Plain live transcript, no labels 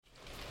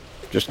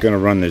Just going to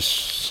run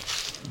this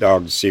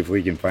dog to see if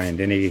we can find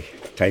any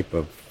type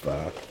of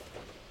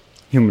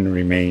human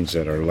remains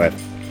that are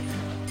left.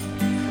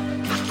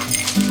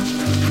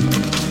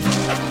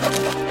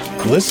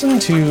 Listen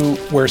to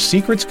Where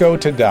Secrets Go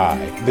to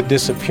Die, The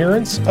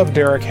Disappearance of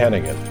Derek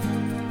Hennigan.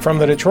 From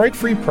the Detroit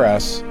Free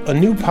Press, a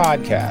new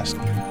podcast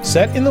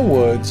set in the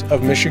woods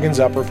of Michigan's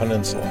Upper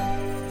Peninsula.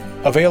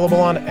 Available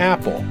on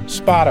Apple,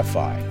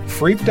 Spotify,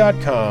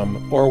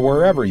 Freep.com, or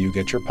wherever you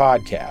get your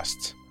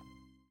podcasts.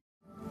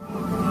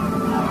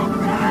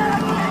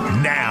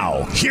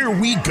 Now, here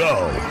we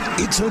go.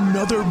 It's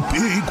another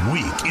big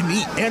week in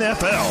the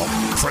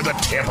NFL for the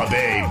Tampa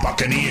Bay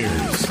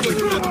Buccaneers.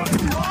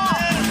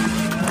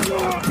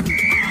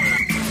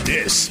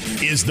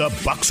 This is the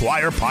Bucs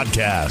Wire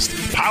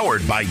Podcast,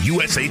 powered by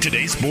USA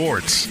Today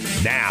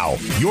Sports. Now,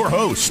 your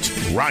host,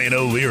 Ryan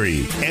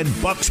O'Leary, and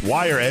Bucs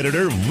Wire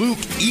editor, Luke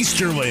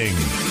Easterling.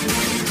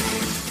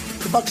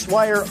 The Bucs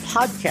Wire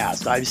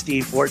Podcast. I'm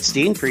Steve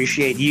Borstein.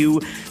 Appreciate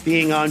you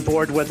being on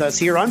board with us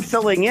here. I'm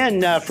filling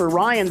in for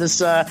Ryan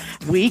this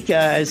week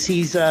as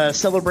he's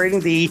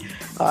celebrating the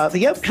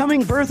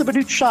upcoming birth of a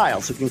new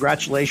child. So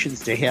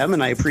congratulations to him,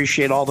 and I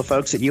appreciate all the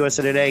folks at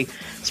USA Today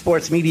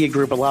Sports Media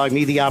Group allowing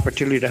me the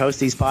opportunity to host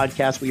these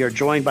podcasts. We are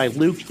joined by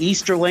Luke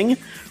Easterling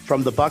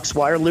from the Bucs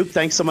Wire. Luke,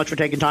 thanks so much for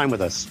taking time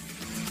with us.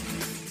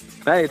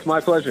 Hey, it's my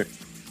pleasure.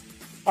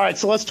 All right,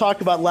 so let's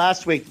talk about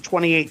last week, the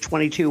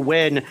 28-22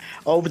 win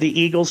over the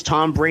Eagles.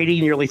 Tom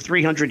Brady, nearly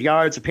 300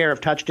 yards, a pair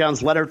of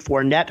touchdowns. Leonard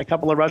Fournette, a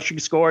couple of rushing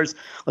scores.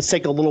 Let's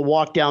take a little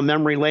walk down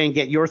memory lane,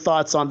 get your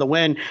thoughts on the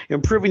win,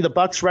 improving the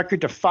Bucs' record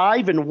to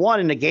 5-1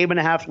 in a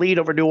game-and-a-half lead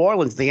over New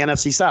Orleans, the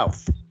NFC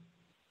South.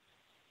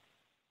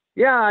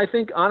 Yeah, I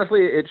think,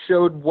 honestly, it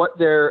showed what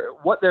they're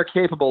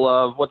capable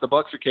of, what the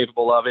Bucs are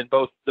capable of in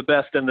both the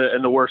best and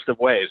the worst of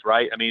ways,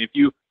 right? I mean, if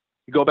you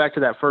go back to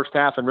that first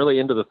half and really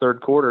into the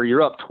third quarter,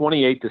 you're up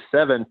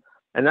 28-7,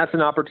 and that's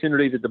an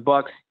opportunity that the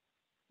Bucs,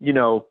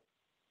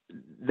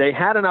 they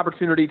had an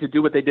opportunity to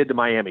do what they did to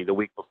Miami the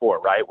week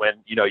before, right? When,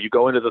 you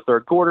go into the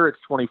third quarter, it's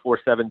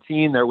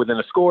 24-17, they're within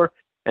a score,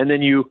 and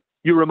then you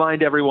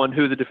remind everyone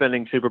who the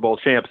defending Super Bowl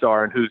champs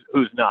are and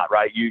who's not,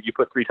 right? You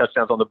put 3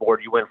 touchdowns on the board,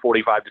 you win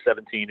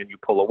 45-17, and you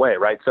pull away,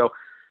 right? So,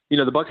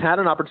 the Bucs had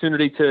an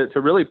opportunity to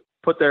really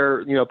put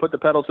the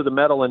pedal to the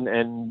metal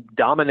and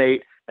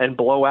dominate and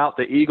blow out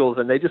the Eagles,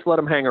 and they just let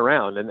them hang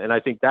around. And I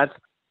think that's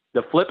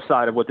the flip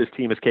side of what this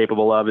team is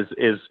capable of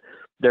is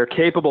they're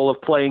capable of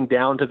playing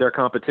down to their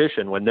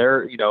competition when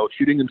they're,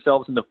 shooting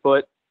themselves in the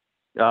foot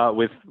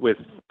with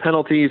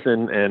penalties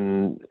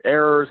and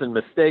errors and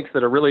mistakes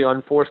that are really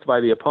unforced by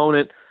the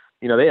opponent.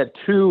 They had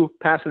 2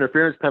 pass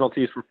interference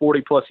penalties for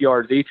 40-plus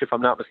yards each, if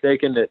I'm not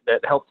mistaken,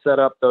 that helped set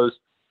up those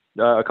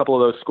a couple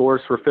of those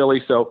scores for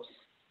Philly. So,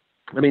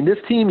 I mean, this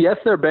team, yes,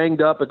 they're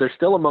banged up, but they're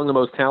still among the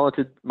most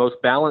talented, most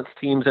balanced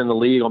teams in the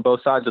league on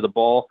both sides of the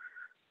ball.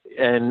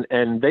 And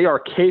they are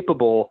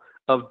capable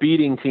of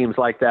beating teams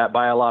like that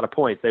by a lot of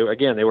points. They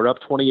were up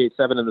 28-7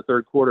 in the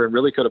third quarter and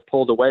really could have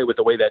pulled away with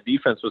the way that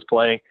defense was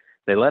playing.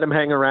 They let them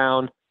hang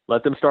around,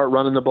 let them start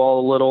running the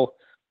ball a little,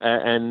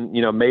 and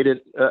made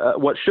it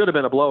what should have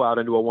been a blowout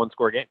into a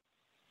 1-score game.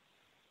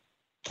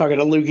 Talking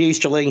to Luke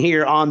Easterling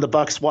here on the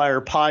Bucs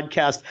Wire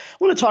Podcast. I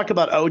want to talk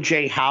about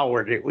O.J.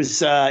 Howard.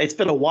 It's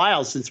been a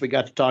while since we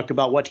got to talk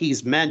about what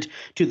he's meant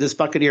to this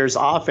Buccaneers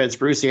offense.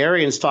 Bruce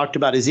Arians talked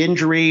about his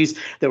injuries.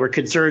 There were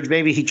concerns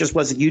maybe he just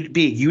wasn't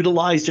being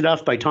utilized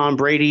enough by Tom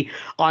Brady.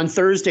 On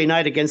Thursday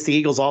night against the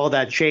Eagles, all of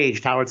that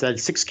changed. Howard's had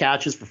 6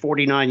 catches for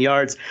 49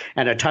 yards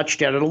and a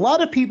touchdown. And a lot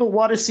of people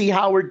want to see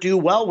Howard do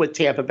well with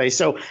Tampa Bay.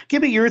 So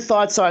give me your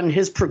thoughts on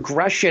his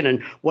progression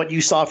and what you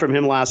saw from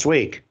him last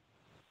week.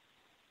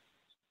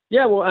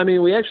 Yeah, well, I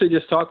mean, we actually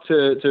just talked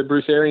to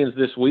Bruce Arians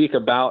this week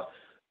about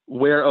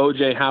where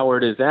O.J.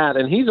 Howard is at,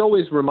 and he's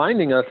always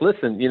reminding us,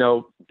 listen,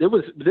 it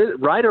was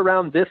right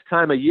around this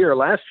time of year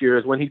last year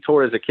is when he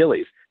tore his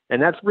Achilles,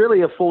 and that's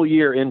really a full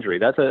year injury.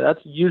 That's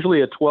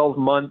usually a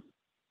 12-month,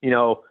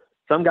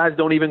 some guys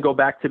don't even go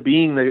back to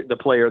being the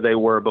player they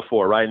were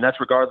before, right? And that's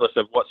regardless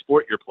of what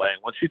sport you're playing.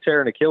 Once you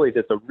tear an Achilles,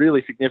 it's a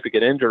really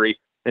significant injury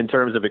in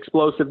terms of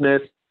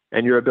explosiveness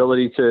and your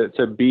ability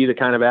to be the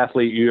kind of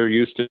athlete you're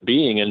used to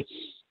being. And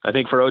I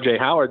think for O.J.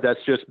 Howard, that's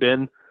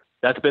been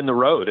the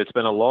road. It's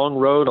been a long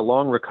road, a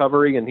long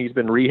recovery, and he's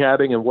been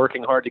rehabbing and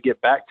working hard to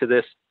get back to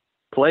this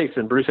place.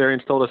 And Bruce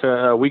Arians told us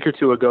a week or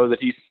two ago that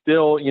he's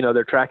still,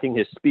 they're tracking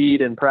his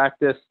speed in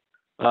practice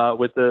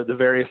with the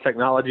various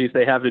technologies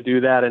they have to do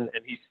that. And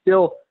he's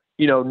still,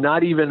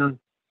 not even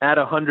at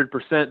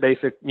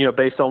 100%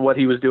 based on what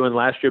he was doing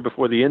last year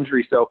before the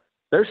injury. So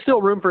there's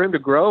still room for him to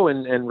grow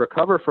and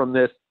recover from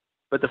this.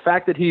 But the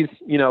fact that he's,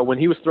 when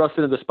he was thrust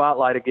into the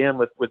spotlight again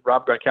with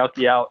Rob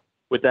Gronkowski out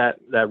with that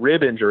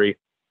rib injury,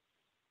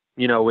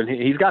 when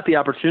he's got the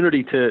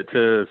opportunity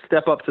to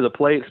step up to the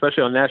plate,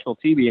 especially on national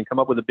TV, and come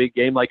up with a big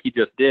game like he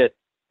just did,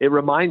 it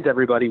reminds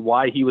everybody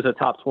why he was a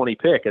top 20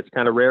 pick. It's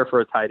kind of rare for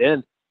a tight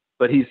end,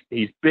 but he's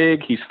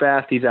big, he's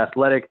fast, he's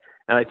athletic,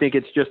 and I think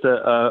it's just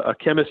a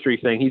chemistry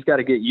thing. He's got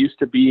to get used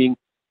to being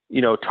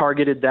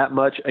targeted that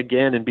much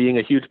again and being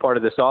a huge part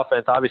of this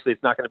offense. Obviously,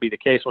 it's not going to be the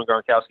case when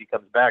Gronkowski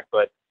comes back,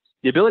 but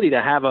the ability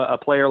to have a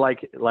player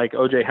like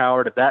O.J.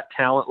 Howard at that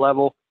talent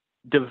level,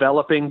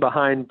 developing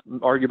behind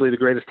arguably the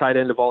greatest tight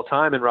end of all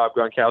time in Rob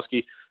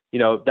Gronkowski,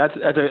 that's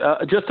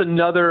just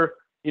another,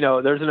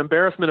 there's an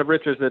embarrassment of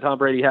riches that Tom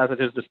Brady has at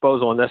his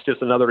disposal, and that's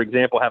just another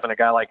example, having a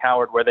guy like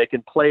Howard where they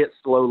can play it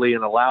slowly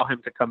and allow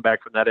him to come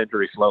back from that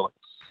injury slowly.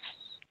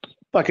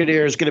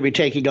 Buccaneers going to be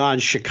taking on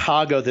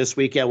Chicago this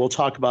weekend. We'll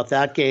talk about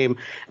that game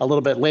a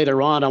little bit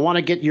later on. I want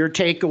to get your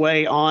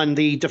takeaway on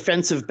the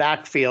defensive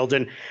backfield.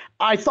 And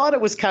I thought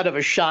it was kind of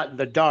a shot in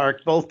the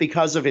dark, both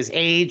because of his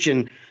age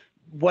and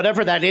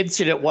whatever that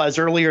incident was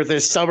earlier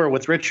this summer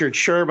with Richard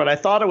Sherman. I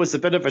thought it was a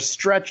bit of a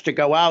stretch to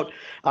go out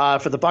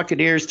for the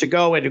Buccaneers to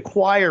go and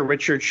acquire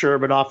Richard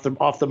Sherman off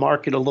the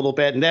market a little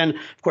bit. And then,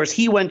 of course,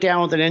 he went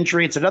down with an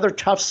injury. It's another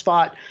tough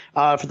spot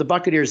for the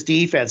Buccaneers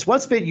defense.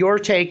 What's been your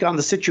take on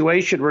the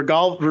situation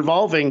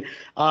revolving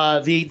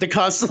the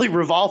constantly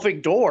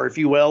revolving door, if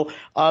you will,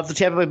 of the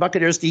Tampa Bay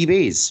Buccaneers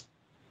DBs?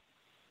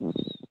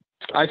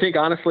 I think,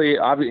 honestly,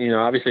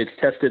 obviously it's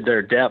tested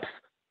their depth.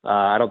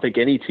 I don't think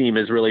any team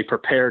is really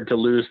prepared to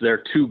lose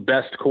their two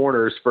best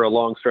corners for a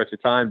long stretch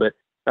of time, but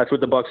that's what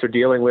the Bucs are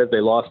dealing with.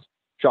 They lost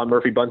Sean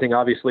Murphy-Bunting,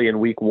 obviously,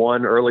 in week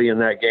 1 early in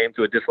that game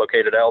to a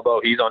dislocated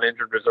elbow. He's on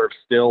injured reserve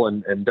still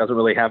and doesn't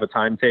really have a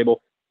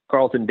timetable.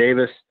 Carlton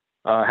Davis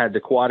had the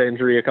quad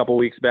injury a couple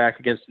weeks back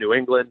against New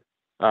England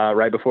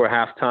right before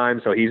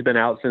halftime, so he's been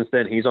out since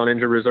then. He's on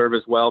injured reserve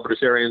as well.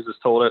 Bruce Arians has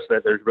told us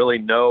that there's really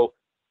no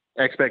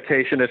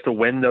expectation as to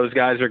when those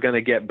guys are going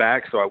to get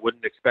back, so I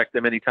wouldn't expect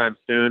them anytime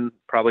soon,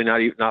 probably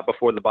not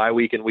before the bye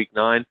week in week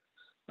 9.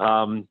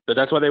 But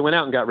that's why they went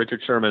out and got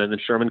Richard Sherman, and then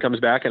Sherman comes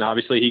back, and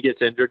obviously he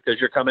gets injured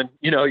because you're coming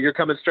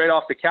straight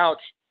off the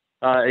couch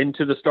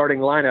into the starting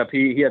lineup.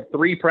 He had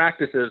 3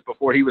 practices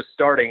before he was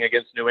starting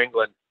against New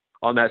England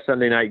on that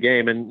Sunday night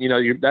game, and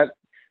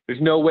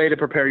there's no way to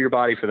prepare your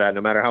body for that,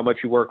 no matter how much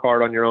you work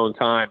hard on your own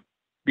time.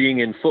 Being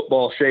in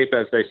football shape,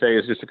 as they say,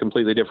 is just a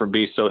completely different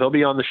beast. So he'll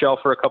be on the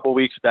shelf for a couple of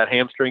weeks with that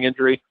hamstring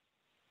injury.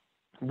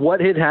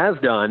 What it has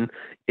done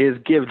is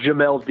give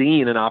Jamel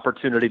Dean an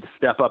opportunity to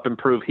step up and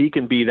prove he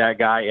can be that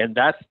guy. And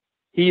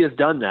he has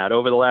done that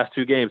over the last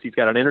 2 games. He's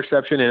got an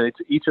interception in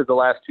each of the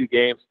last 2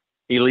 games.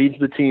 He leads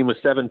the team with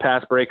 7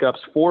 pass breakups,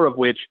 4 of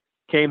which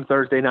came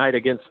Thursday night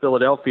against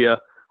Philadelphia.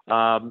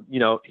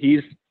 Obviously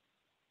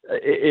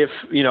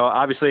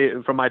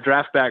from my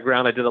draft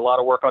background, I did a lot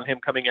of work on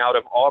him coming out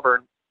of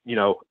Auburn.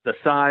 The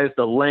size,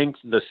 the length,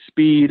 the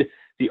speed.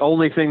 The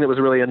only thing that was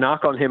really a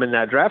knock on him in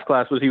that draft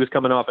class was he was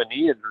coming off a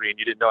knee injury, and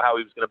you didn't know how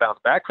he was going to bounce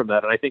back from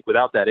that. And I think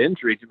without that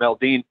injury, Jamel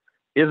Dean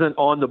isn't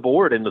on the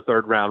board in the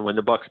 3rd round when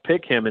the Bucs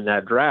pick him in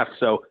that draft.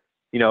 So,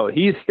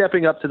 he's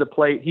stepping up to the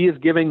plate. He is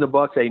giving the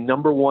Bucs a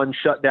number 1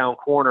 shutdown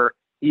corner,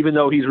 even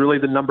though he's really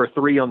the number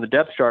 3 on the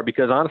depth chart,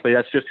 because honestly,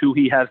 that's just who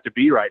he has to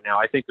be right now.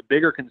 I think the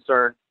bigger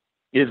concern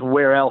is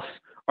where else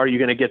are you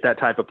going to get that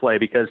type of play?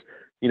 Because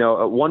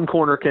one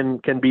corner can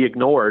be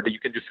ignored. You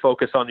can just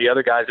focus on the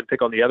other guys and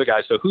pick on the other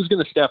guys. So who's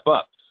going to step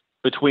up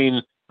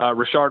between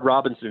Rashard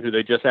Robinson, who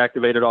they just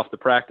activated off the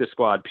practice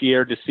squad,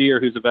 Pierre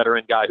Desir, who's a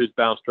veteran guy who's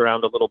bounced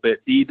around a little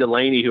bit, Dee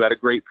Delaney, who had a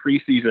great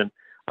preseason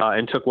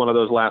and took one of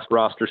those last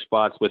roster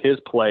spots with his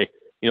play.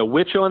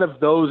 Which one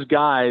of those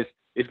guys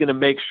is going to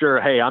make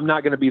sure, hey, I'm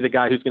not going to be the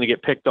guy who's going to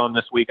get picked on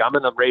this week. I'm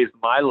going to raise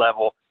my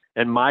level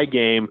and my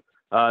game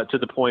to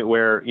the point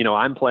where,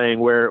 I'm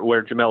playing where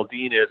Jamel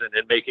Dean is and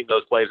making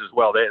those plays as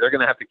well. They're going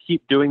to have to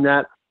keep doing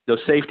that. Those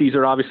safeties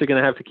are obviously going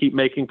to have to keep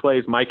making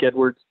plays. Mike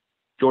Edwards,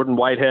 Jordan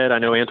Whitehead. I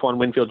know Antoine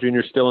Winfield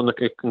Jr. is still in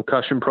the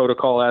concussion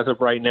protocol as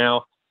of right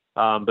now.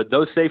 But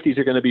those safeties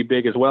are going to be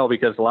big as well,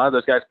 because a lot of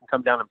those guys can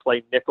come down and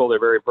play nickel. They're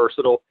very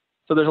versatile.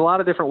 So there's a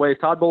lot of different ways.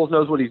 Todd Bowles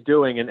knows what he's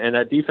doing, and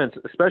that defense,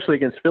 especially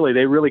against Philly,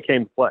 they really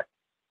came to play.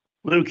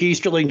 Luke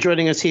Easterling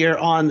joining us here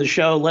on the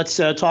show. Let's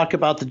talk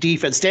about the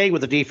defense, staying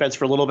with the defense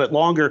for a little bit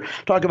longer.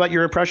 Talk about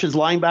your impressions,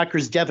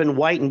 linebackers Devin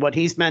White and what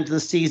he's meant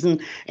this season,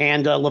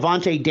 and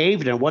Levante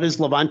David, and what is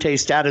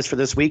Levante's status for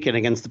this weekend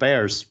against the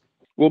Bears?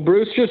 Well,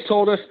 Bruce just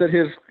told us that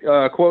his,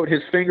 quote,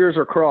 his fingers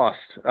are crossed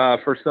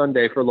for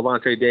Sunday for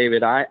Levante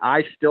David.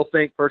 I still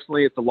think,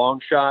 personally, it's a long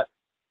shot.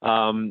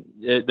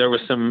 There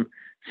was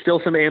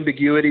still some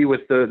ambiguity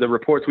with the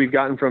reports we've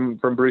gotten from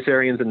Bruce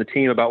Arians and the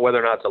team about whether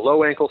or not it's a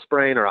low ankle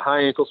sprain or a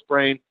high ankle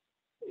sprain.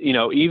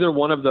 Either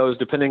one of those,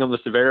 depending on the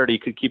severity,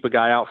 could keep a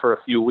guy out for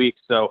a few weeks.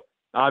 So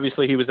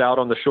obviously he was out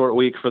on the short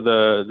week for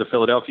the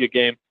Philadelphia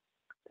game.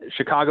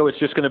 Chicago, it's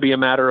just going to be a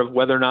matter of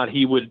whether or not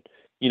he would,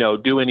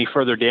 do any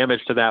further damage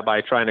to that by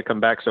trying to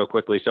come back so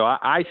quickly. So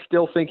I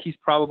still think he's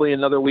probably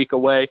another week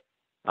away.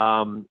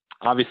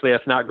 Obviously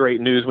that's not great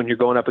news when you're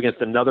going up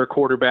against another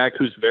quarterback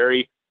who's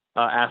very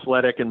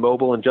athletic and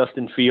mobile, and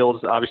Justin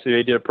Fields. Obviously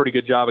they did a pretty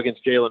good job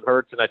against Jalen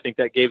Hurts, and I think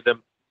that gave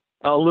them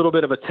a little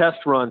bit of a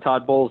test run.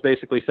 Todd Bowles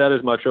basically said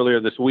as much earlier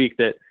this week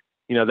that,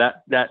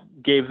 that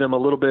gave them a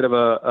little bit of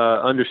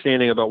a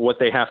understanding about what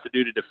they have to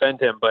do to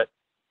defend him. But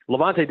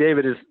Levante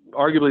David is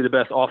arguably the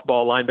best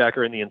off-ball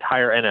linebacker in the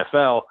entire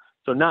NFL.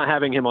 So not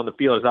having him on the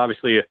field is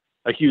obviously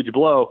a huge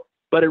blow.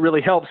 but it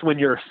really helps when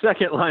your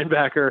second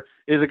linebacker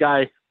is a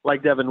guy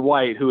like Devin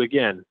White, who,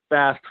 again,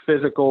 fast,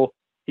 physical,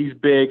 he's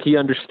big, he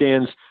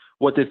understands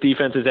what this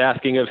defense is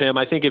asking of him.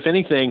 I think, if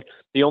anything,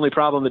 the only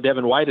problem that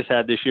Devin White has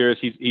had this year is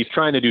he's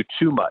trying to do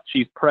too much.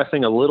 He's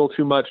pressing a little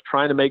too much,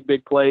 trying to make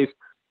big plays.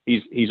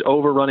 He's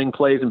overrunning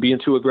plays and being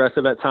too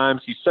aggressive at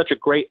times. He's such a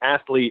great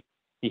athlete.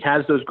 He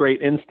has those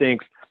great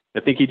instincts. I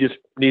think he just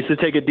needs to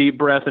take a deep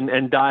breath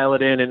and dial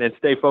it in and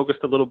stay focused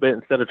a little bit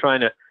instead of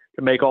trying to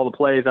make all the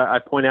plays. I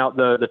point out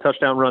the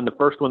touchdown run, the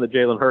first one that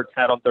Jalen Hurts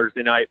had on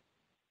Thursday night.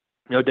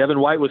 Devin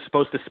White was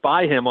supposed to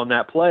spy him on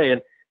that play,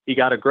 and he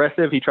got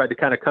aggressive. He tried to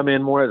kind of come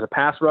in more as a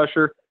pass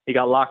rusher. He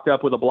got locked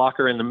up with a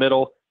blocker in the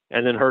middle,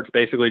 and then Hurts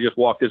basically just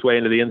walked his way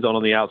into the end zone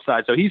on the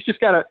outside. So he's just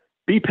got to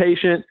be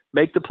patient,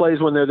 make the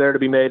plays when they're there to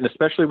be made, and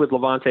especially with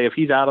Levante, if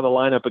he's out of the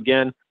lineup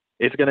again,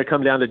 it's going to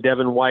come down to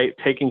Devin White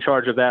taking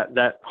charge of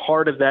that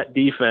heart of that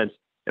defense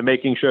and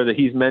making sure that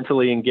he's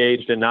mentally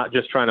engaged and not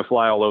just trying to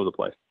fly all over the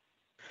place.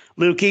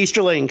 Luke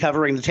Easterling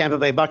covering the Tampa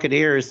Bay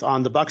Buccaneers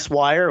on the Bucs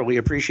Wire. We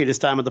appreciate his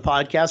time on the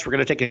podcast. We're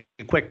going to take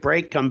a quick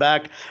break, come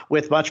back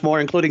with much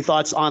more, including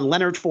thoughts on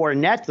Leonard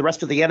Fournette, the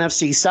rest of the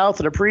NFC South,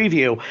 and a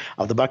preview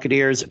of the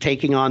Buccaneers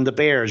taking on the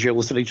Bears. You're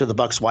listening to the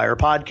Bucs Wire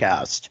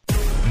Podcast.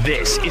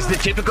 This is the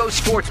Tipico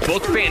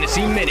Sportsbook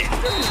Fantasy Minute.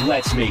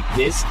 Let's make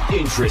this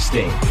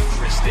interesting.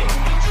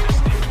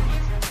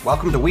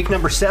 Welcome to week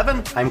number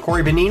 7. I'm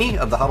Corey Bonini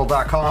of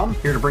thehuddle.com,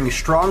 here to bring you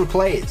strong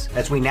plays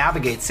as we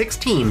navigate 6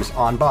 teams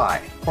on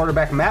bye.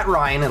 Quarterback Matt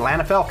Ryan,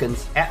 Atlanta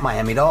Falcons, at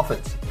Miami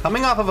Dolphins.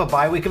 Coming off of a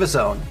bye week of his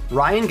own,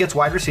 Ryan gets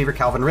wide receiver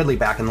Calvin Ridley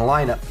back in the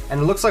lineup, and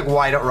it looks like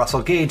wideout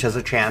Russell Gage has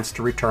a chance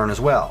to return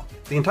as well.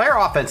 The entire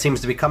offense seems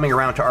to be coming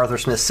around to Arthur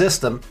Smith's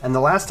system, and the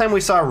last time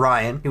we saw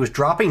Ryan, he was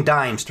dropping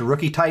dimes to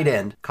rookie tight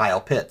end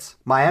Kyle Pitts.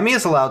 Miami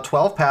has allowed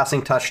 12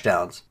 passing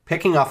touchdowns,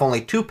 picking off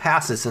only 2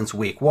 passes since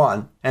week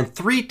 1, and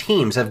 3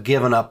 teams have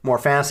given up more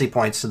fantasy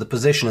points to the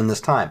position in this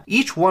time.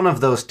 Each one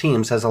of those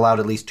teams has allowed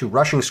at least 2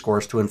 rushing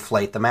scores to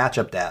inflate the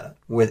matchup data.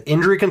 With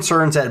injury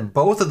concerns at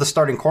both of the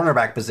starting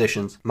cornerback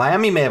positions,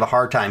 Miami may have a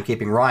hard time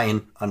keeping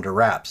Ryan under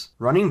wraps.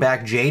 Running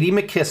back J.D.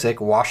 McKissic,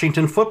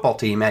 Washington football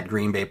team at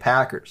Green Bay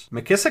Packers.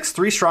 McKissic's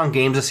 3 strong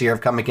games this year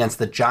have come against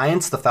the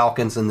Giants, the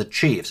Falcons, and the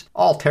Chiefs,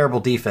 all terrible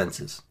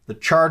defenses. The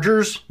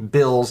Chargers,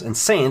 Bills, and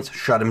Saints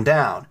shut him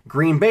down.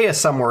 Green Bay is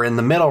somewhere in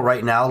the middle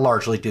right now,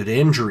 largely due to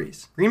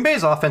injuries. Green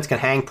Bay's offense can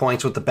hang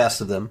points with the best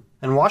of them,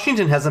 and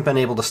Washington hasn't been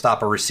able to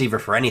stop a receiver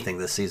for anything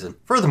this season.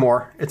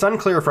 Furthermore, it's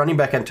unclear if running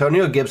back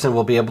Antonio Gibson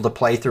will be able to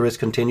play through his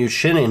continued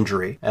shin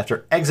injury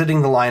after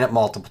exiting the lineup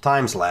multiple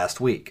times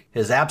last week.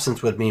 His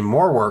absence would mean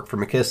more work for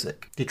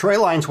McKissic. Detroit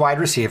Lions wide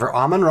receiver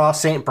Amon-Ra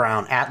St.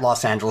 Brown at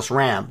Los Angeles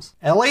Rams.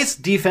 LA's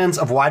defense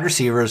of wide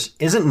receivers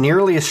isn't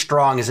nearly as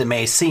strong as it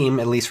may seem,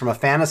 at least from a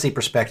fantasy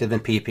perspective in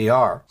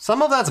PPR.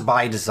 Some of that's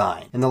by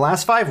design. In the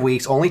last 5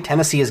 weeks, only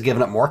Tennessee has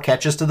given up more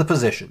catches to the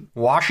position.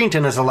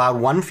 Washington has allowed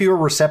 1 fewer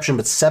reception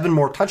but 7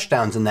 more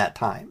touchdowns in that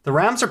time. The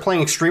Rams are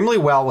playing extremely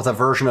well with a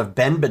version of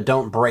bend but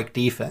don't break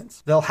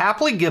defense. They'll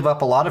happily give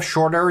up a lot of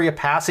short area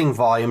passing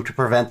volume to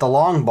prevent the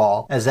long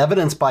ball, as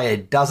evidenced by a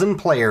dozen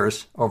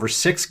players over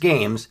 6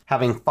 games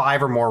having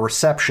 5 or more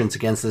receptions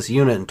against this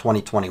unit in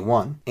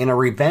 2021. In a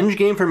revenge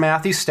game for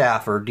Matthew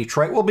Stafford,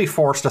 Detroit will be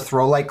forced to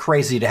throw like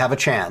crazy to have a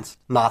chance.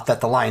 Not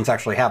that the Lions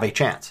actually have a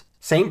chance.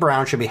 St.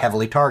 Brown should be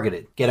heavily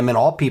targeted. Get him in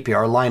all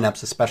PPR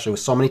lineups, especially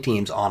with so many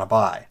teams on a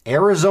bye.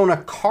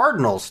 Arizona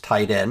Cardinals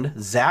tight end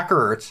Zach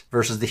Ertz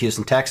versus the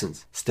Houston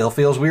Texans. Still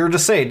feels weird to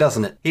say,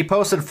 doesn't it? He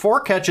posted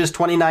 4 catches,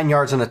 29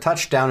 yards, and a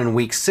touchdown in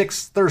Week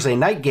 6 Thursday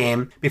night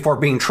game before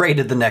being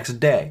traded the next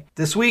day.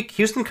 This week,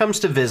 Houston comes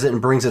to visit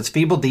and brings its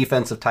feeble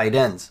defense of tight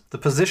ends. The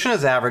position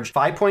has averaged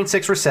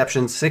 5.6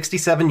 receptions,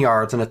 67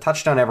 yards, and a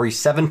touchdown every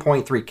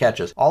 7.3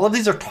 catches. All of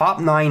these are top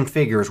 9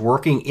 figures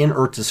working in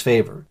Ertz's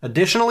favor.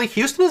 Additionally,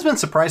 Houston has been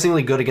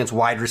surprisingly good against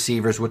wide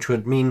receivers, which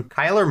would mean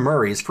Kyler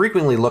Murray is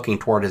frequently looking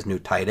toward his new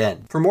tight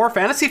end. For more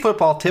fantasy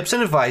football tips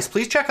and advice,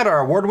 please check out our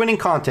award-winning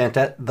content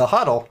at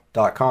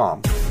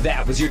thehuddle.com.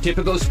 That was your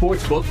Tipico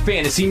Sportsbook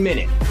Fantasy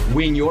Minute.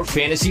 Win your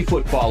fantasy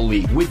football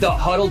league with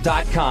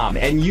thehuddle.com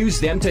and use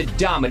them to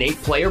dominate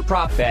player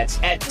prop bets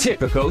at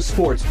Tipico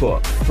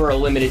Sportsbook. For a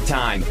limited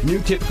time, new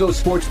Tipico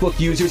Sportsbook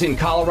users in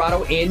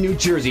Colorado and New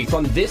Jersey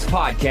from this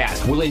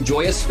podcast will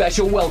enjoy a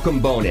special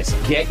welcome bonus.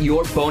 Get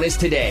your bonus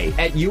today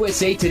at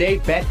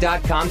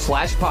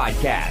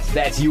usatodaybet.com/podcast.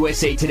 That's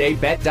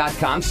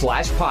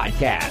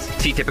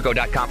usatodaybet.com/podcast. See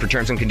Tipico.com for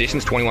terms and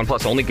conditions. 21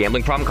 plus only.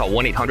 Gambling problem? Call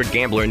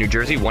 1-800-GAMBLER in New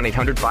Jersey.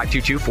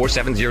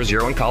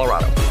 1-800-522-4700 in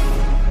Colorado.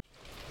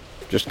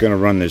 Just going to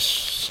run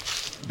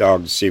this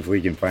dog to see if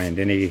we can find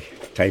any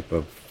type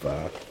of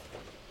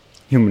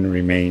human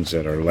remains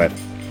that are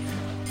left.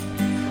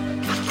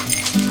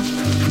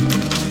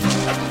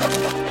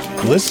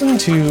 Listen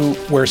to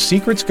Where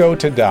Secrets Go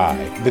to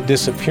Die, The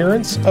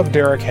Disappearance of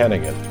Derek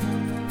Hennigan.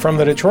 From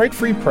the Detroit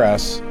Free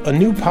Press, a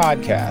new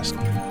podcast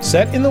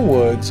set in the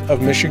woods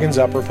of Michigan's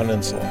Upper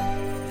Peninsula.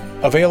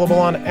 Available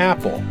on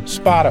Apple,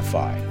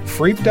 Spotify,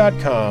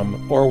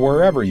 Freep.com, or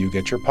wherever you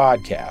get your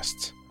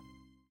podcasts.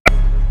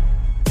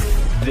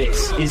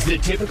 This is the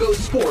Tipico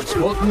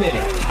Sportsbook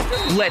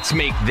Minute. Let's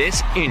make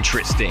this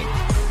interesting.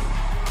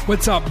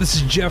 What's up? This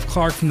is Jeff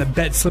Clark from the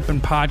Bet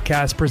Slippin'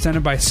 Podcast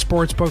presented by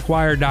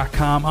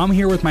SportsbookWire.com. I'm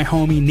here with my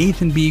homie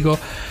Nathan Beagle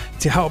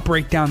to help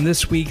break down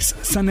this week's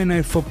Sunday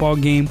Night Football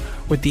game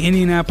with the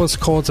Indianapolis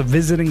Colts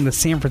visiting the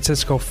San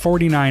Francisco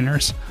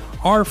 49ers.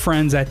 Our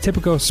friends at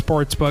Tipico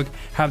Sportsbook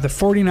have the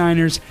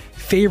 49ers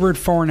favored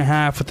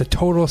 4.5 with the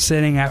total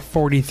sitting at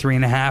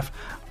 43.5.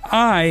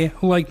 I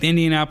like the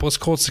Indianapolis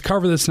Colts to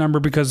cover this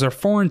number because they're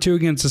 4-2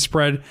 against the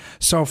spread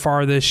so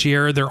far this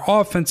year. Their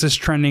offense is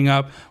trending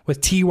up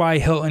with T.Y.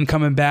 Hilton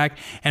coming back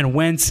and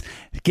Wentz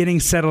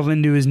getting settled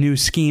into his new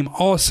scheme.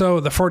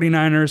 Also, the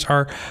 49ers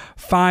are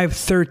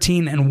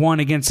 5-13-1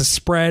 against the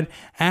spread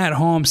at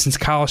home since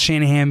Kyle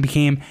Shanahan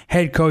became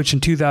head coach in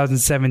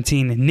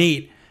 2017.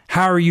 Nate,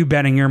 how are you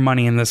betting your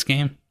money in this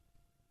game?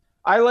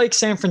 I like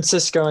San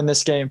Francisco in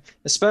this game,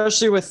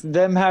 especially with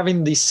them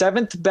having the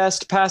 7th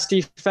best pass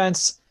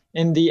defense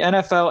in the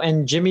NFL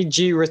and Jimmy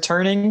G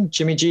returning.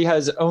 Jimmy G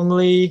has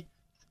only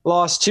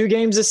lost 2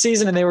 games this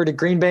season, and they were to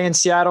Green Bay and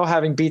Seattle,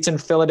 having beaten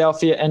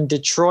Philadelphia and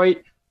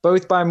Detroit,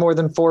 both by more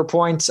than 4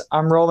 points.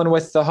 I'm rolling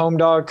with the home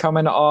dog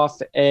coming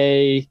off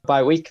a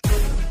bye week.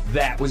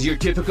 That was your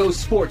Tipico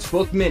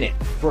Sportsbook Minute.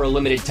 For a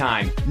limited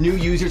time, new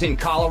users in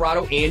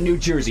Colorado and New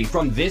Jersey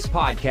from this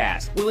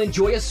podcast will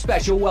enjoy a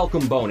special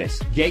welcome bonus.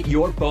 Get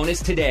your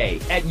bonus today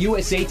at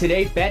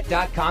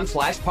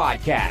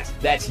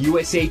usatodaybet.com/podcast. That's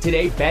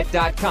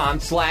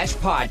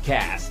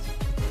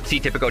usatodaybet.com/podcast.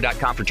 See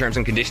Tipico.com for terms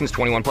and conditions.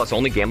 21 plus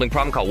only. Gambling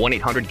problem? Call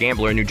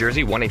 1-800-GAMBLER in New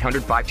Jersey,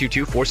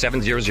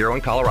 1-800-522-4700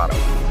 in Colorado.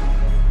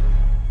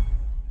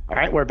 All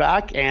right, we're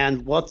back,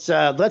 and let's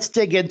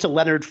dig into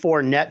Leonard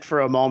Fournette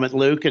for a moment,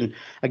 Luke. And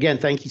again,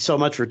 thank you so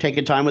much for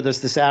taking time with us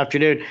this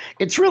afternoon.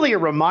 It's really a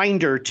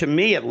reminder, to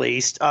me at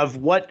least, of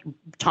what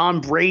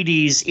Tom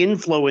Brady's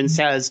influence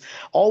has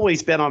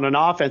always been on an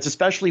offense,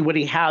 especially when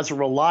he has a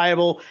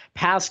reliable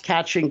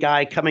pass-catching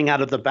guy coming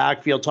out of the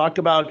backfield. Talk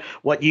about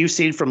what you've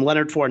seen from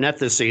Leonard Fournette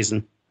this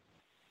season.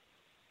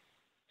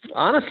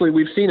 Honestly,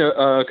 we've seen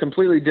a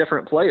completely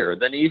different player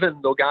than even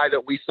the guy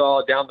that we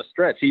saw down the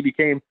stretch. He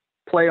became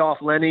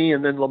playoff Lenny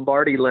and then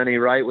Lombardi Lenny,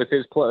 right, with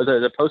his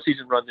the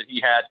postseason run that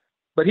he had.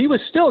 But he was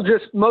still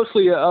just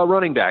mostly a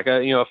running back,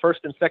 a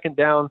first and second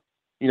down,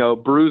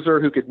 bruiser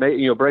who could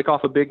break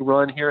off a big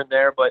run here and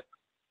there. But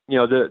he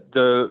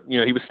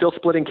was still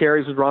splitting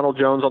carries with Ronald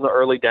Jones on the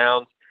early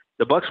downs.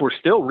 The Bucs were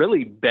still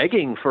really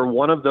begging for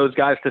one of those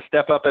guys to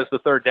step up as the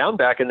third down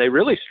back, and they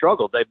really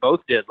struggled. They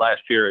both did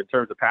last year in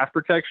terms of pass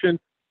protection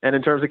and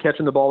in terms of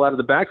catching the ball out of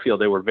the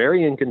backfield. They were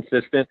very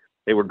inconsistent.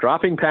 They were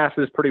dropping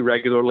passes pretty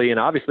regularly, and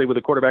obviously with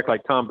a quarterback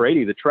like Tom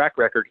Brady, the track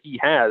record he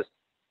has,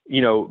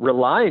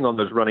 relying on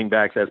those running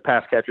backs as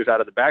pass catchers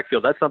out of the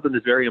backfield, that's something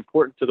that's very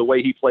important to the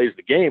way he plays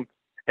the game,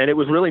 and it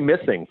was really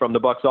missing from the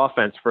Bucs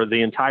offense for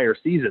the entire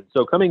season.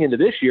 So coming into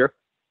this year,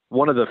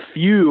 one of the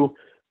few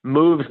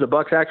moves the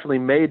Bucs actually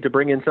made to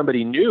bring in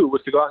somebody new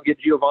was to go out and get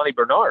Giovanni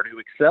Bernard, who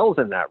excels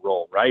in that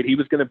role, right? He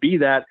was going to be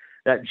that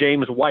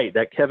James White,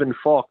 that Kevin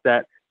Falk,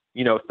 that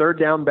third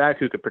down back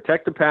who could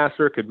protect the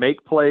passer, could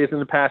make plays in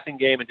the passing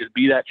game, and just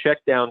be that check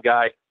down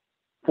guy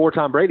for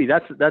Tom Brady.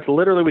 That's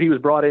literally what he was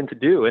brought in to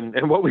do.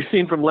 And what we've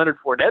seen from Leonard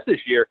Fournette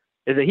this year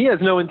is that he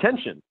has no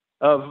intention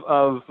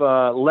of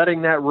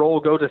letting that role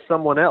go to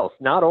someone else.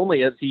 Not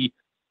only has he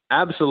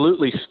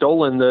absolutely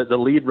stolen the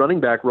lead running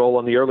back role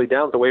on the early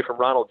downs away from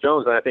Ronald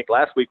Jones, and I think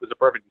last week was a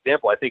perfect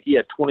example. I think he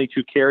had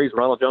 22 carries.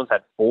 Ronald Jones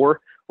had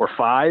 4 or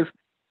 5.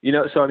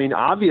 So I mean,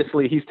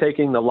 obviously he's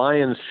taking the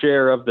lion's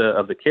share of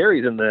the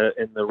carries in the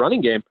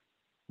running game,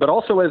 but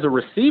also as a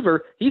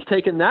receiver, he's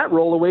taken that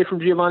role away from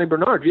Giovanni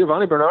Bernard.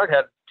 Giovanni Bernard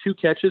had 2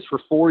 catches for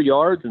 4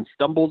 yards and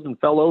stumbled and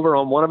fell over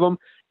on one of them.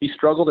 He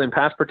struggled in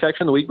pass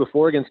protection the week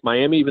before against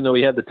Miami, even though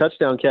he had the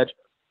touchdown catch.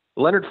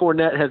 Leonard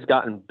Fournette has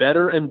gotten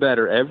better and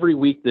better every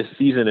week this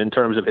season in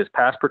terms of his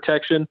pass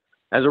protection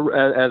as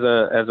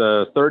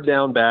a third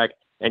down back,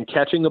 and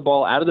catching the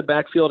ball out of the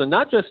backfield, and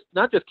not just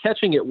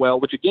catching it well,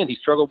 which again he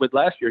struggled with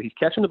last year. He's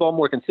catching the ball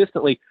more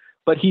consistently,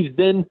 but he's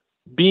then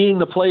being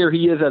the player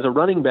he is as a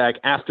running back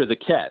after the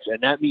catch,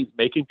 and that means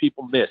making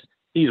people miss.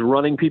 He's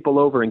running people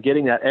over and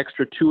getting that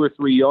extra 2 or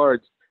 3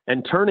 yards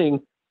and turning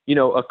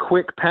a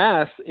quick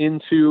pass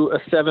into a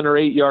 7 or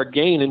 8 yard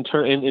gain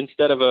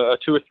instead of a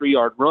 2 or 3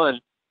 yard run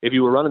if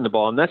you were running the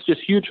ball. And that's just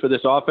huge for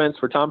this offense,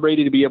 for Tom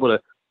Brady to be able to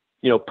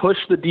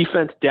push the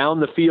defense down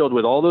the field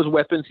with all those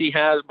weapons he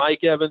has,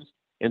 Mike Evans,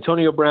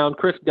 Antonio Brown,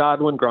 Chris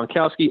Godwin,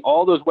 Gronkowski,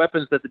 all those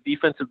weapons that the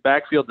defensive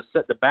backfield,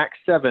 the back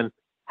 7,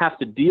 have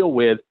to deal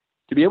with,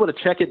 to be able to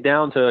check it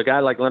down to a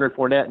guy like Leonard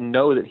Fournette and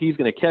know that he's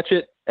going to catch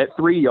it at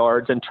 3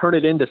 yards and turn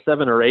it into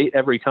 7 or 8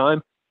 every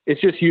time. It's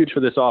just huge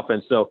for this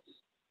offense. So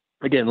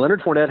again,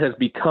 Leonard Fournette has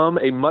become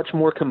a much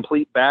more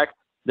complete back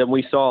than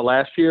we saw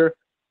last year.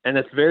 And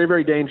that's very,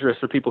 very dangerous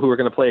for people who are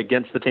going to play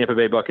against the Tampa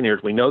Bay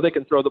Buccaneers. We know they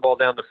can throw the ball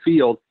down the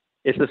field.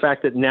 It's the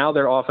fact that now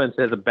their offense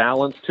has a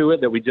balance to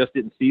it that we just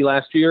didn't see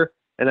last year.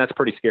 And that's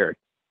pretty scary.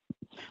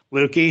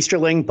 Luke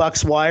Easterling,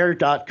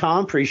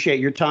 BucsWire.com. Appreciate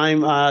your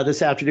time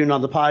this afternoon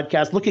on the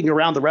podcast. Looking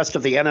around the rest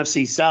of the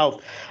NFC South,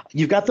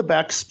 you've got the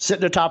Bucs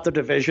sitting atop the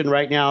division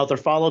right now. They're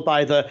followed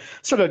by the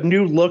sort of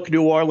new look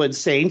New Orleans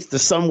Saints, the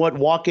somewhat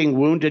walking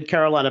wounded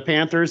Carolina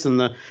Panthers,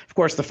 and of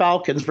course the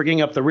Falcons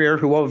bringing up the rear,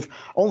 who have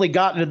only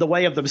gotten in the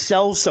way of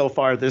themselves so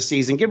far this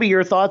season. Give me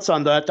your thoughts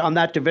on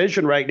that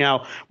division right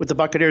now with the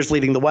Buccaneers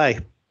leading the way.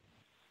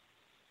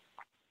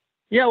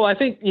 Yeah, well, I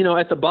think,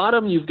 at the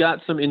bottom, you've got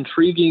some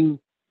intriguing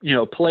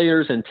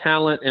players and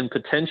talent and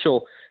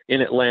potential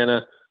in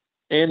Atlanta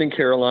and in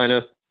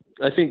Carolina.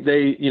 I think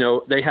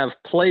they have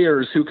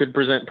players who could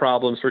present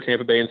problems for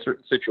Tampa Bay in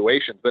certain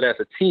situations, but as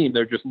a team,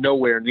 they're just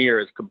nowhere near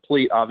as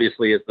complete,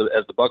 obviously, as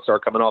the Bucs are,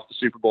 coming off the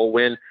Super Bowl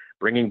win,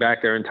 bringing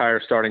back their entire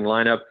starting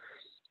lineup.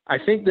 I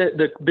think that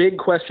the big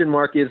question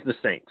mark is the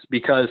Saints,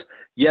 because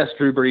yes,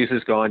 Drew Brees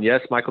is gone.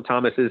 Yes, Michael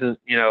Thomas isn't,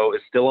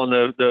 is still on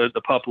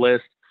the PUP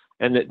list,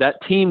 and that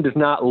team does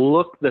not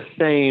look the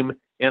same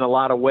in a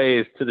lot of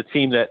ways to the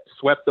team that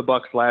swept the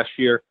Bucs last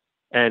year.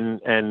 And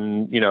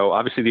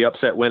obviously the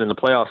upset win in the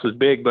playoffs was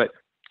big, but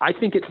I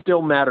think it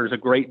still matters a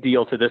great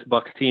deal to this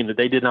Bucs team that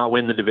they did not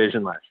win the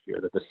division last year,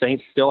 that the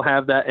Saints still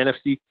have that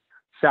NFC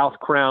South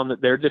crown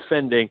that they're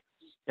defending.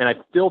 And I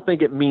still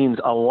think it means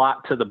a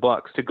lot to the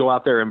Bucs to go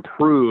out there and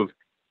prove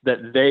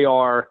that they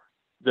are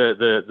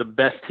the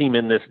best team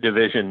in this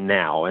division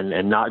now,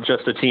 and not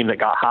just a team that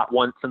got hot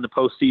once in the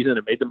postseason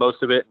and made the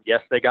most of it. And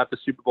yes, they got the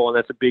Super Bowl, and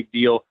that's a big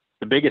deal,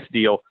 the biggest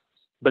deal,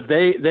 but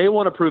they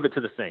want to prove it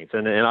to the Saints.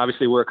 And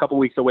obviously we're a couple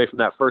weeks away from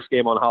that first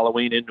game on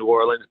Halloween in New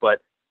Orleans,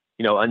 but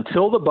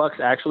until the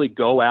Bucs actually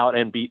go out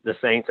and beat the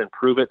Saints and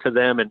prove it to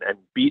them and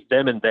beat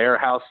them in their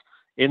house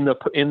in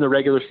the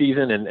regular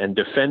season and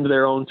defend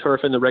their own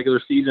turf in the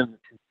regular season,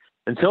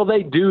 until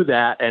they do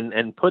that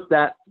and put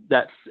that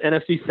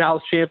NFC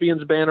South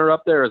champions banner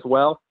up there as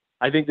well,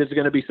 I think there's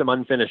going to be some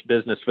unfinished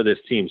business for this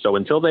team. So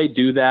until they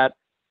do that,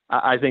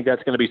 I think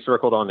that's going to be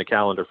circled on the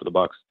calendar for the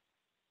Bucs.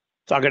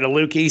 Talking to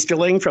Luke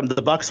Easterling from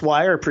the Bucs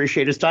Wire.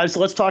 Appreciate his time. So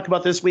let's talk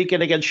about this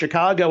weekend against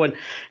Chicago, and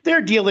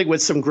they're dealing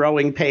with some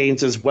growing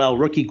pains as well.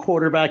 Rookie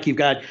quarterback, you've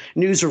got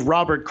news of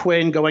Robert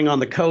Quinn going on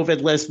the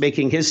COVID list,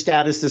 making his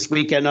status this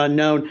weekend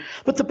unknown.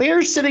 But the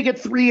Bears sitting at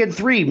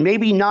 3-3,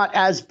 maybe not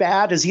as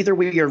bad as either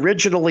we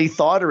originally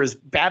thought or as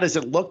bad as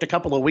it looked a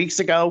couple of weeks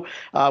ago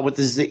with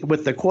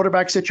the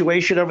quarterback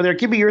situation over there.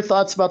 Give me your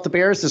thoughts about the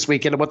Bears this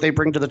weekend and what they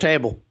bring to the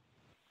table.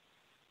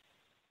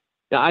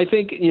 Yeah, I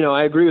think,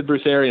 I agree with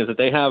Bruce Arians that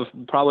they have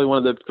probably one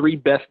of the three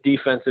best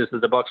defenses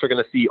that the Bucs are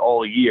going to see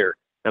all year.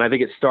 And I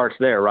think it starts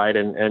there, right?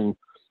 And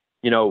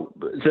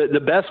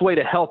the best way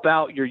to help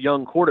out your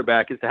young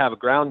quarterback is to have a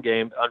ground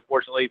game.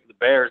 Unfortunately for the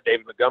Bears,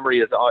 David Montgomery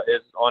is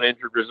on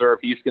injured reserve.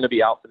 He's going to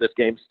be out for this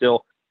game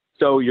still.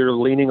 So you're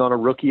leaning on a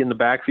rookie in the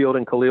backfield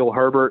and Khalil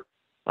Herbert.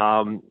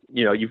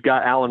 You've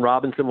got Allen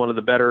Robinson, one of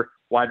the better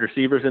wide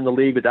receivers in the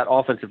league, but that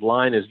offensive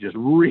line is just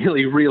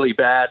really, really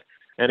bad.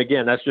 And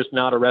again, that's just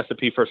not a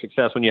recipe for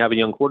success when you have a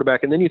young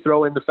quarterback. And then you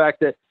throw in the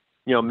fact that,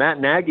 Matt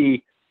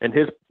Nagy and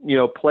his,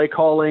 play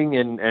calling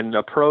and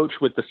approach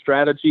with the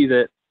strategy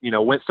that,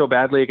 went so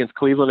badly against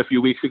Cleveland a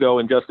few weeks ago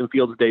in Justin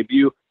Fields'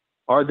 debut.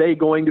 Are they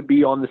going to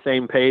be on the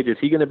same page? Is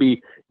he going to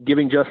be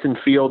giving Justin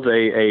Fields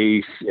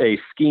a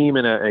scheme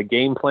and a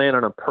game plan,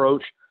 an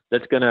approach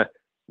that's going to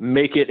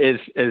make it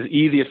as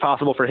easy as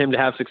possible for him to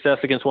have success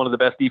against one of the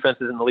best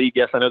defenses in the league?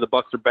 Yes, I know the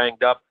Bucs are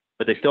banged up,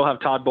 but they still have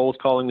Todd Bowles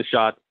calling the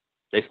shots.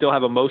 They still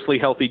have a mostly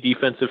healthy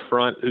defensive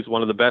front who's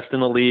one of the best in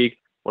the league,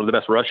 one of the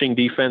best rushing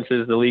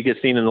defenses the league has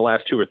seen in the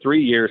last 2 or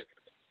 3 years.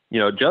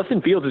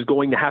 Justin Fields is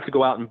going to have to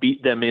go out and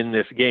beat them in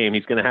this game.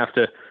 He's going to have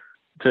to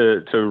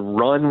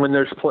run when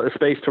there's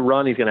space to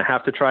run. He's going to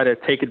have to try to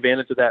take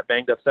advantage of that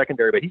banged up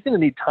secondary, but he's going to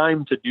need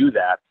time to do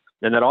that.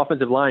 And that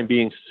offensive line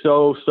being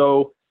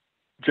so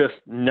just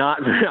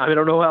not, I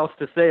don't know how else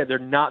to say it. They're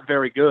not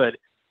very good.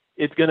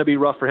 It's going to be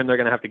rough for him. They're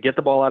going to have to get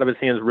the ball out of his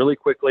hands really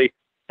quickly.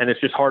 And it's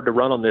just hard to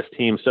run on this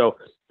team. So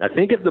I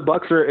think if the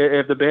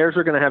Bears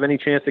are going to have any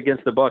chance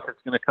against the Bucs,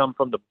 it's going to come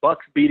from the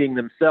Bucs beating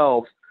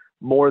themselves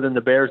more than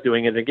the Bears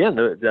doing it.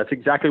 Again, that's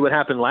exactly what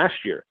happened last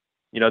year.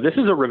 This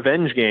is a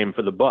revenge game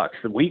for the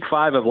Bucs. Week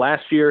 5 of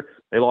last year,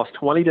 they lost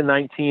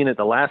 20-19 at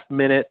the last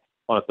minute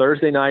on a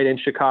Thursday night in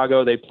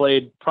Chicago. They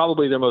played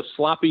probably their most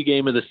sloppy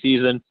game of the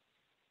season.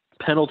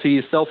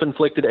 Penalties,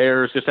 self-inflicted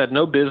errors, just had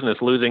no business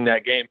losing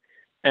that game.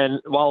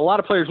 And while a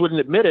lot of players wouldn't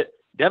admit it,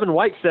 Devin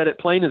White said it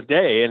plain as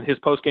day in his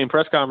post-game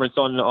press conference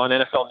on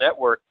NFL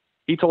Network.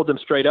 He told them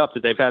straight up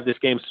that they've had this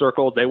game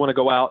circled. They want to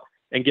go out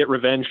and get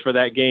revenge for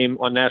that game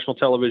on national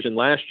television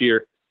last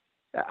year.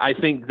 I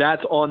think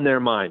that's on their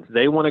minds.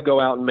 They want to go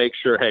out and make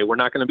sure, hey, we're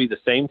not going to be the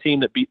same team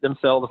that beat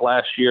themselves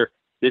last year.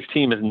 This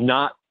team is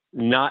not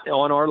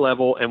on our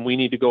level, and we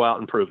need to go out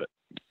and prove it.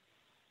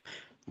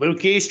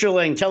 Luke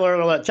Easterling, tell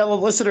the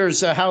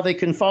listeners how they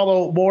can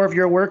follow more of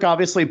your work.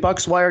 Obviously,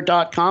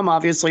 BucsWire.com.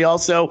 Obviously,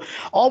 also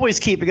always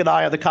keeping an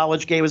eye on the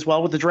college game as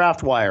well with the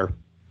Draft Wire.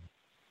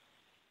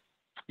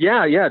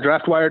 Yeah.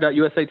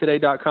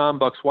 DraftWire.usatoday.com,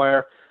 Bucs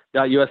Wire.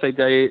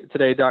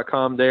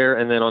 usatoday.com there.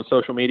 And then on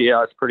social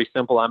media, it's pretty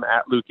simple. I'm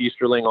at Luke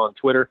Easterling on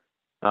Twitter.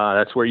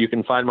 That's where you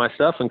can find my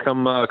stuff and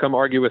come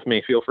argue with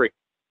me. Feel free.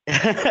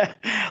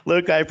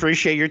 Luke, I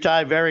appreciate your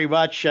time very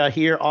much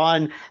here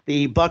on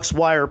the Bucs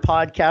Wire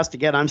podcast.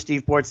 Again, I'm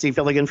Steve Borstein,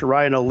 filling in for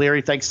Ryan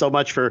O'Leary. Thanks so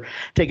much for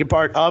taking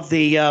part of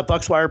the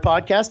Bucs Wire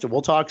podcast, and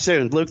we'll talk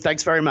soon. Luke,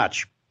 thanks very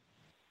much.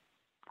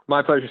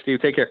 My pleasure,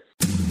 Steve. Take care.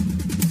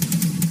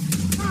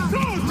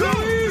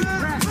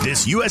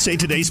 This USA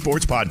Today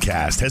Sports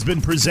Podcast has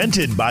been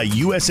presented by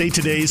USA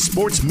Today's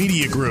Sports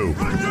Media Group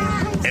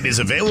and is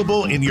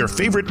available in your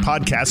favorite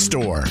podcast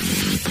store.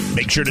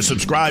 Make sure to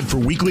subscribe for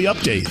weekly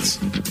updates,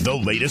 the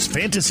latest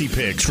fantasy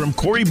picks from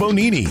Corey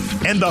Bonini,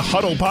 and the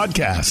Huddle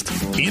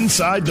Podcast,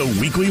 Inside the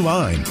Weekly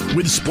Line,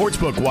 with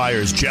Sportsbook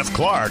Wire's Jeff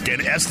Clark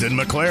and Eston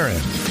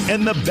McLaren,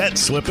 and the Bet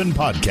Slippin'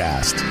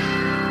 Podcast.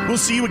 We'll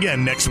see you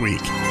again next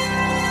week.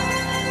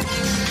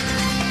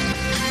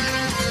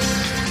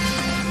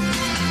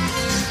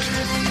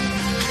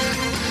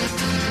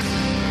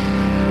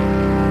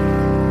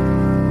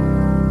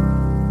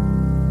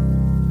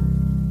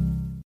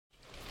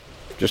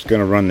 Just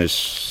going to run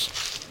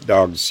this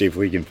dog to see if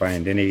we can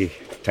find any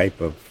type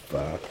of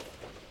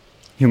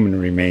human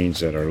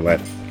remains that are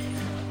left.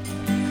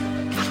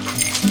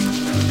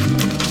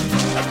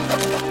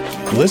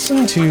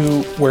 Listen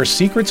to Where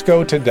Secrets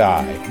Go to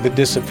Die, The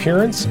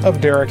Disappearance of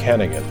Derek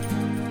Hennigan.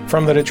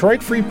 From the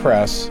Detroit Free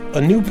Press,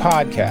 a new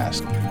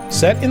podcast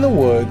set in the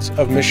woods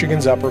of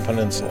Michigan's Upper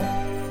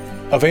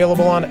Peninsula.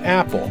 Available on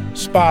Apple,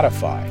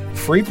 Spotify,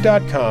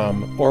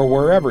 Freep.com, or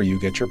wherever you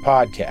get your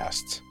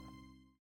podcasts.